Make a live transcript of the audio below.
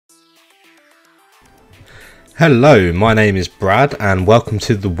Hello, my name is Brad and welcome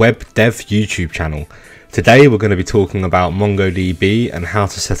to the Web Dev YouTube channel. Today we're going to be talking about MongoDB and how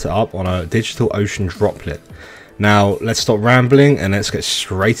to set it up on a DigitalOcean droplet. Now let's stop rambling and let's get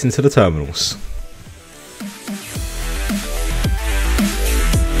straight into the terminals.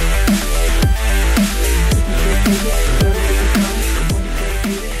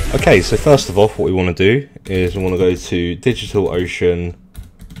 Okay, so first of all, what we want to do is we want to go to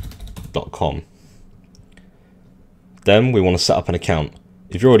digitalocean.com. Then we want to set up an account.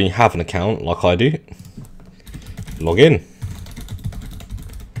 If you already have an account, like I do, log in.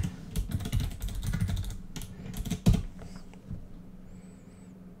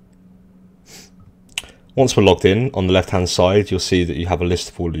 Once we're logged in, on the left hand side, you'll see that you have a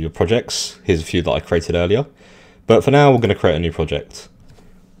list of all of your projects. Here's a few that I created earlier. But for now, we're going to create a new project.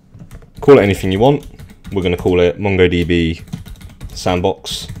 Call it anything you want. We're going to call it MongoDB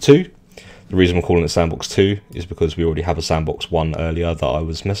Sandbox 2. The reason we're calling it Sandbox 2 is because we already have a Sandbox 1 earlier that I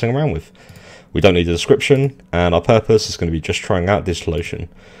was messing around with. We don't need a description, and our purpose is going to be just trying out DigitalOcean.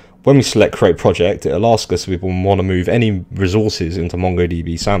 When we select Create Project, it'll ask us if we want to move any resources into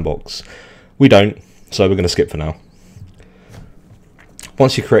MongoDB Sandbox. We don't, so we're going to skip for now.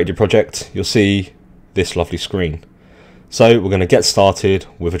 Once you create your project, you'll see this lovely screen. So we're going to get started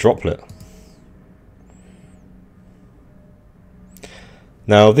with a droplet.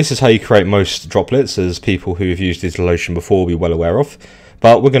 Now this is how you create most droplets, as people who have used DigitalOcean before will be well aware of.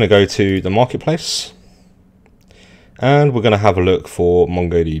 But we're going to go to the marketplace and we're going to have a look for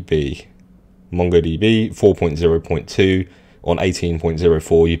MongoDB. MongoDB 4.0.2 on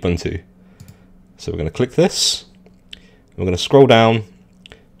 18.04 Ubuntu. So we're going to click this. We're going to scroll down.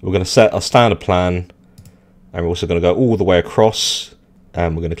 We're going to set a standard plan. And we're also going to go all the way across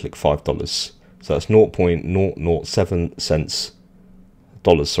and we're going to click $5. So that's 0.007 cents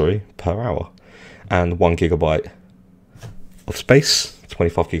per hour, and 1 GB of space,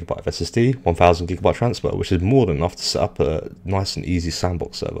 25 GB of SSD, 1000 GB transfer, which is more than enough to set up a nice and easy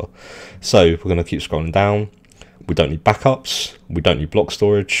sandbox server. So we're going to keep scrolling down. We don't need backups, we don't need block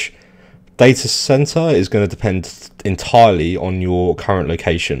storage. Data center is going to depend entirely on your current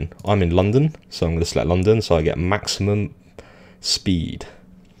location. I'm in London, so I'm going to select London so I get maximum speed.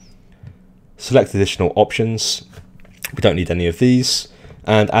 Select additional options. We don't need any of these.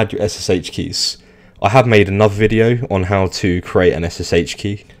 And add your SSH keys. I have made another video on how to create an SSH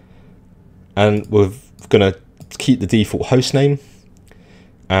key, and we're going to keep the default host name,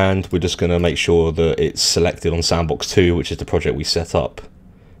 and we're just going to make sure that it's selected on Sandbox 2, which is the project we set up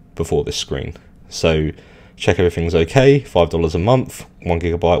before this screen. So check everything's okay. $5 a month, 1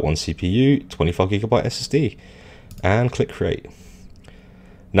 GB, 1 CPU, 25 GB SSD, and click create.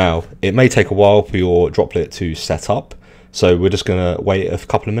 Now it may take a while for your droplet to set up, so we're just going to wait a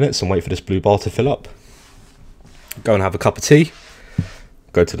couple of minutes and wait for this blue bar to fill up. Go and have a cup of tea,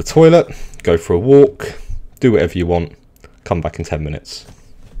 go to the toilet, go for a walk, do whatever you want, come back in 10 minutes.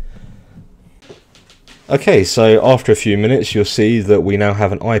 Okay, so after a few minutes you'll see that we now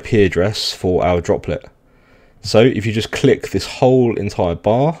have an IP address for our droplet. So if you just click this whole entire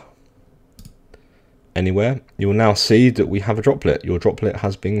bar anywhere, you will now see that we have a droplet. Your droplet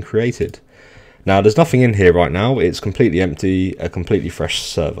has been created. Now there's nothing in here right now, it's completely empty, a completely fresh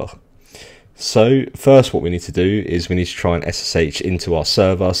server. So first what we need to do is we need to try and SSH into our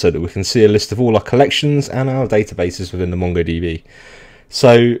server so that we can see a list of all our collections and our databases within the MongoDB.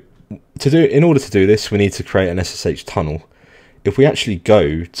 So in order to do this, we need to create an SSH tunnel. If we actually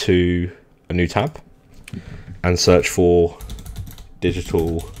go to a new tab and search for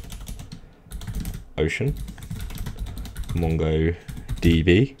DigitalOcean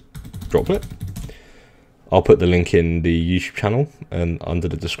MongoDB droplet, I'll put the link in the YouTube channel and under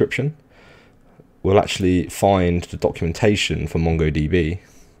the description. We'll actually find the documentation for MongoDB,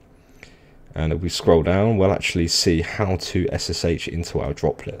 and if we scroll down we'll actually see how to SSH into our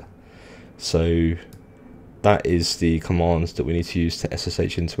droplet. So that is the commands that we need to use to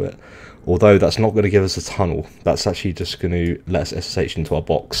SSH into it, although that's not going to give us a tunnel, that's actually just going to let us SSH into our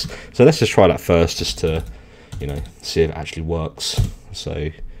box. So let's just try that first, just to see if it actually works. So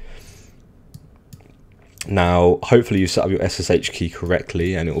now hopefully you set up your SSH key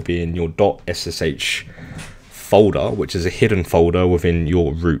correctly and it will be in your .ssh folder, which is a hidden folder within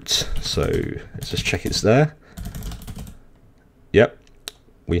your root. So let's just check it's there. Yep,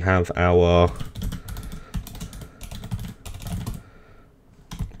 we have our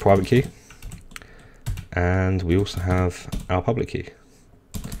private key and we also have our public key.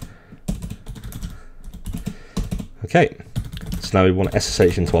 Okay, so now we want to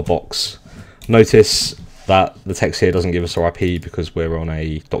SSH into our box. Notice that the text here doesn't give us our IP because we're on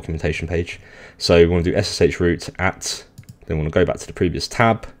a documentation page. So we want to do SSH root at, then we want to go back to the previous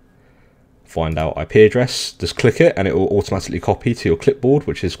tab, find our IP address, just click it and it will automatically copy to your clipboard,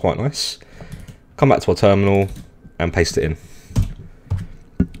 which is quite nice. Come back to our terminal and paste it in.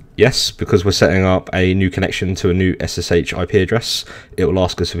 Yes, because we're setting up a new connection to a new SSH IP address, it will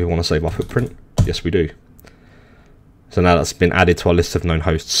ask us if we want to save our footprint. Yes, we do. So now that's been added to our list of known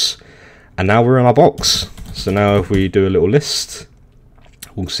hosts. And now we're in our box. So now if we do a little list,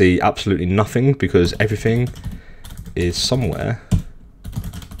 we'll see absolutely nothing because everything is somewhere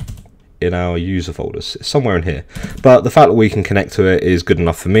in our user folders. It's somewhere in here. But the fact that we can connect to it is good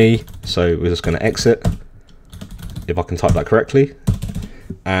enough for me. So we're just going to exit, if I can type that correctly.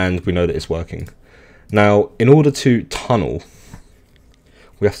 And we know that it's working. Now, in order to tunnel,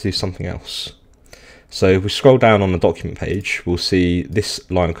 we have to do something else. So if we scroll down on the document page, we'll see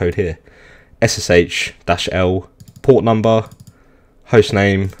this line of code here. SSH-L, port number, host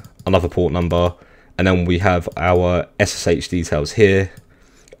name, another port number, and then we have our SSH details here,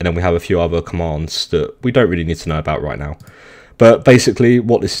 and then we have a few other commands that we don't really need to know about right now. But basically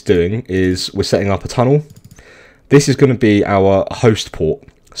what this is doing is we're setting up a tunnel. This is going to be our host port.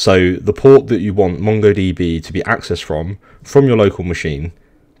 So the port that you want MongoDB to be accessed from your local machine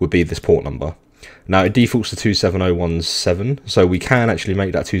would be this port number. Now it defaults to 27017, so we can actually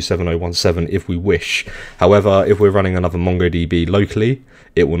make that 27017 if we wish. However, if we're running another MongoDB locally,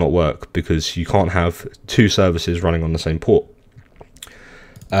 it will not work because you can't have two services running on the same port.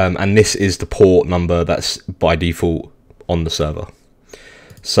 And this is the port number that's by default on the server.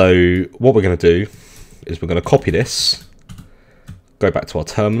 So what we're going to do is we're going to copy this, go back to our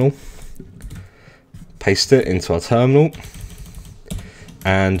terminal, paste it into our terminal,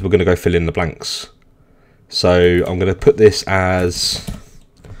 and we're going to go fill in the blanks. So I'm going to put this as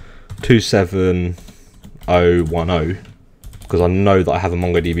 27010 because I know that I have a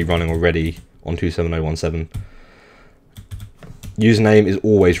MongoDB running already on 27017. Username is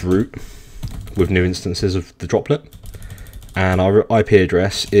always root with new instances of the droplet, and our IP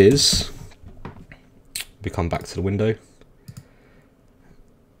address is, we come back to the window,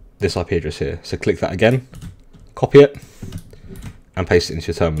 this IP address here. So click that again, copy it, and paste it into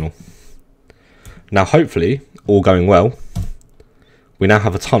your terminal. Now hopefully, all going well, we now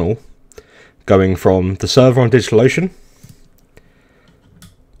have a tunnel going from the server on DigitalOcean,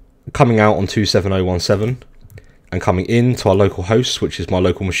 coming out on 27017, and coming into our local host, which is my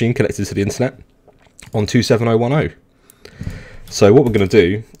local machine connected to the internet, on 27010. So what we're going to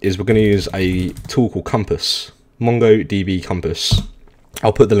do is we're going to use a tool called Compass, MongoDB Compass.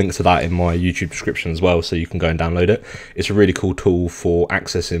 I'll put the link to that in my YouTube description as well, so you can go and download it. It's a really cool tool for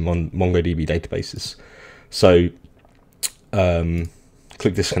accessing MongoDB databases. So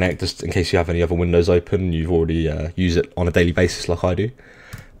click disconnect just in case you have any other windows open. You've already used it on a daily basis like I do.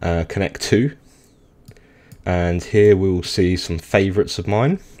 Connect to, and here we'll see some favorites of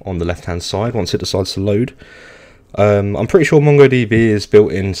mine on the left hand side once it decides to load. I'm pretty sure MongoDB is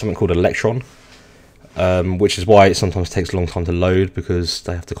built in something called Electron, which is why it sometimes takes a long time to load, because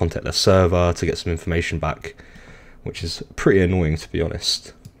they have to contact their server to get some information back, which is pretty annoying, to be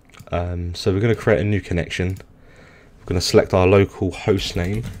honest. So we're going to create a new connection. We're going to select our local host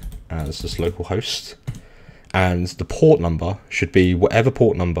name as this local host, and the port number should be whatever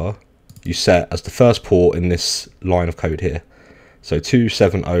port number you set as the first port in this line of code here. So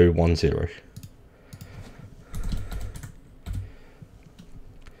 27010.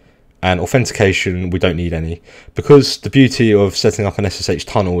 And authentication, we don't need any, because the beauty of setting up an SSH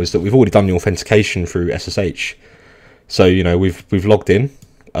tunnel is that we've already done the authentication through SSH. So, you know, we've logged in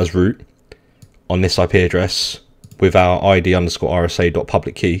as root on this IP address with our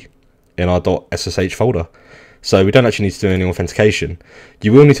id_rsa.public key in our .ssh folder. So we don't actually need to do any authentication.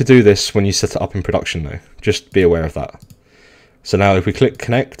 You will need to do this when you set it up in production though. Just be aware of that. So now if we click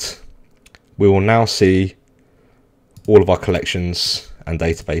connect, we will now see all of our collections and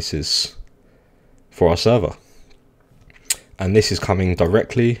databases for our server, and this is coming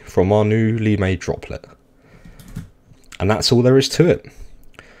directly from our newly made droplet, and that's all there is to it.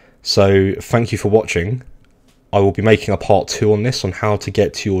 So thank you for watching. I will be making a part 2 on this, on how to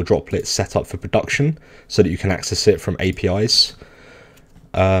get your droplet set up for production so that you can access it from APIs,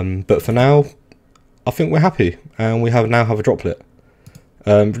 but for now I think we're happy and we now have a droplet.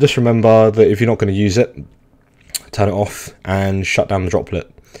 Just remember that if you're not going to use it, turn it off and shut down the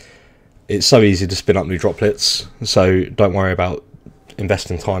droplet. It's so easy to spin up new droplets, so don't worry about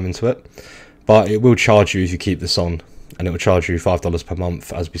investing time into it, but it will charge you if you keep this on, and it will charge you $5 per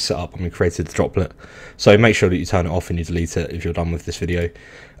month as we set up when we created the droplet. So make sure that you turn it off and you delete it if you're done with this video.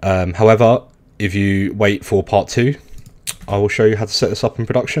 However, if you wait for part 2, I will show you how to set this up in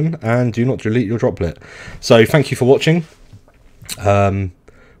production, and do not delete your droplet. So thank you for watching. Remember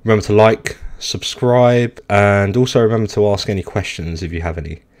to like, subscribe, and also remember to ask any questions if you have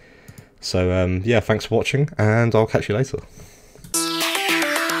any. So yeah, thanks for watching, and I'll catch you later.